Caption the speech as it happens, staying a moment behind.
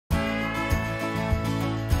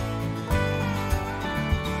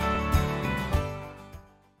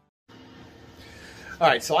All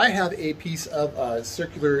right, so I have a piece of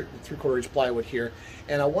circular 3/4 inch plywood here,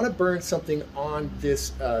 and I want to burn something on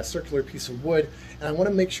this circular piece of wood, and I want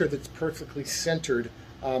to make sure that it's perfectly centered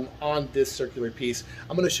on this circular piece.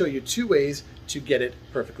 I'm going to show you two ways to get it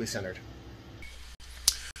perfectly centered.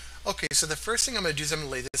 Okay, so the first thing I'm going to do is I'm going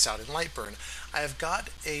to lay this out in light burn. I have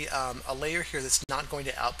got a layer here that's not going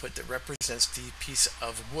to output that represents the piece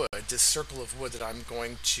of wood, this circle of wood that I'm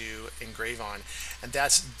going to engrave on, and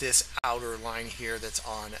that's this outer line here that's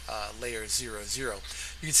on layer 00.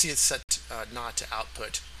 You can see it's set not to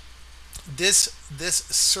output. This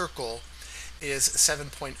circle is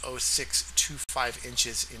 7.0625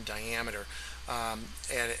 inches in diameter,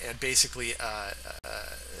 and basically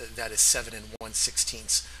that is 7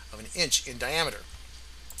 1/16 of an inch in diameter.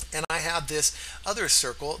 And I have this other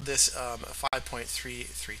circle, this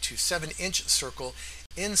 5.3327 inch circle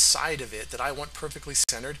inside of it that I want perfectly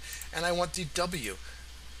centered, and I want the W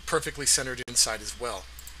perfectly centered inside as well.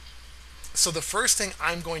 So the first thing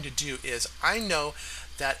I'm going to do is I know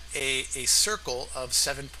that a circle of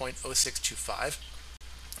 7.0625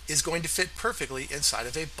 is going to fit perfectly inside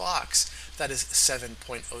of a box that is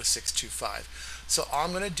 7.0625. So all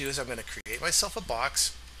I'm going to do is I'm going to create myself a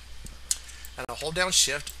box, and I'll hold down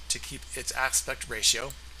Shift to keep its aspect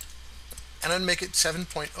ratio, and I'm going to make it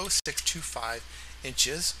 7.0625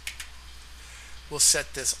 inches. We'll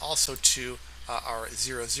set this also to our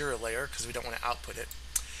 00 layer because we don't want to output it.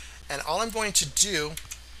 And all I'm going to do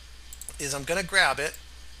is I'm going to grab it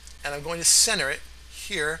and I'm going to center it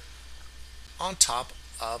here on top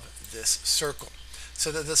of this circle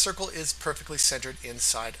so that the circle is perfectly centered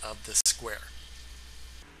inside of the square.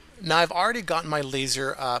 Now I've already gotten my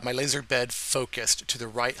laser bed focused to the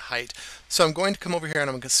right height, so I'm going to come over here and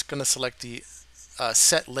I'm just going to select the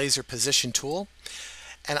set laser position tool,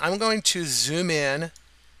 and I'm going to zoom in,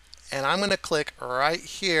 and I'm going to click right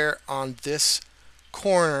here on this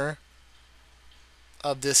corner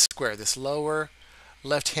of this square, this lower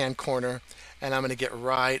left hand corner, and I'm going to get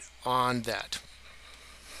right on that.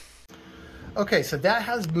 Okay, so that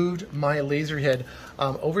has moved my laser head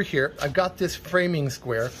over here. I've got this framing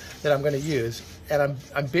square that I'm going to use, and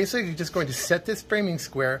I'm basically just going to set this framing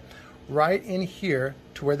square right in here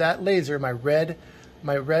to where that laser, my red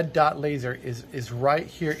dot laser, is right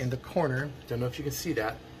here in the corner. Don't know if you can see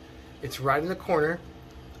that. It's right in the corner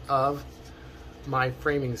of my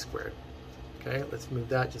framing square. Okay, let's move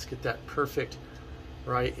that, just get that perfect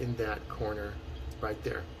right in that corner right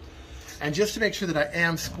there. And just to make sure that I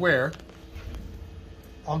am square,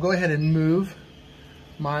 I'll go ahead and move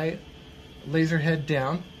my laser head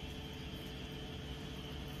down,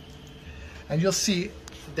 and you'll see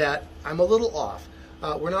that I'm a little off.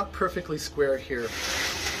 We're not perfectly square here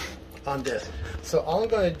on this. So all I'm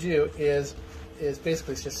going to do is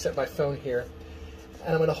basically just set my phone here,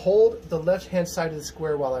 and I'm going to hold the left hand side of the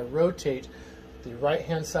square while I rotate the right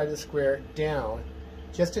hand side of the square down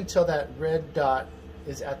just until that red dot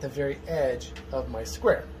is at the very edge of my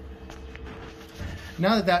square.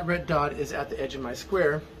 Now that that red dot is at the edge of my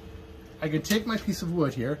square, I can take my piece of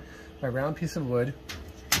wood here, my round piece of wood,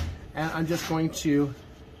 and I'm just going to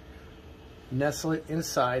nestle it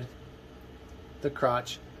inside the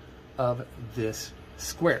crotch of this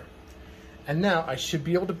square. And now I should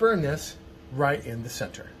be able to burn this right in the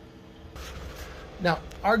center. Now,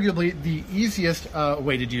 arguably the easiest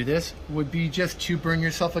way to do this would be just to burn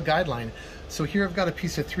yourself a guideline. So here I've got a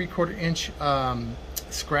piece of 3/4 inch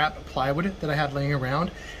scrap plywood that I had laying around,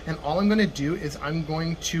 and all I'm going to do is I'm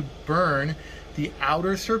going to burn the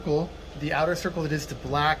outer circle that is the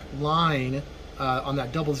black line on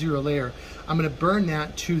that 00 layer. I'm going to burn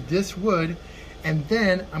that to this wood, and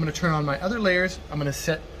then I'm going to turn on my other layers. I'm going to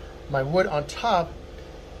set my wood on top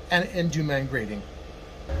and do my engraving.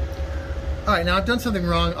 All right, now I've done something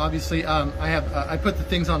wrong. Obviously, I put the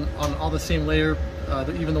things on all the same layer,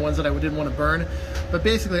 even the ones that I didn't want to burn. But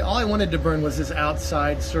basically, all I wanted to burn was this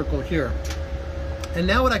outside circle here. And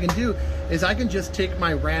now what I can do is I can just take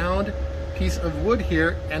my round piece of wood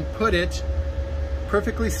here and put it,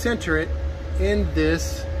 perfectly center it in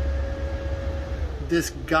this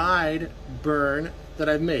guide burn that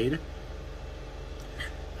I've made,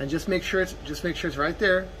 and just make sure it's right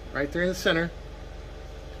there in the center.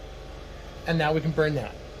 And now we can burn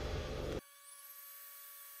that.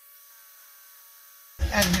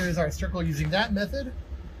 And here is our circle using that method.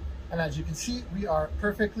 And as you can see, we are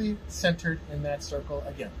perfectly centered in that circle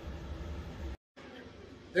again.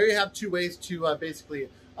 There you have two ways to basically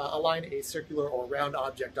align a circular or round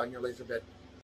object on your laser bed.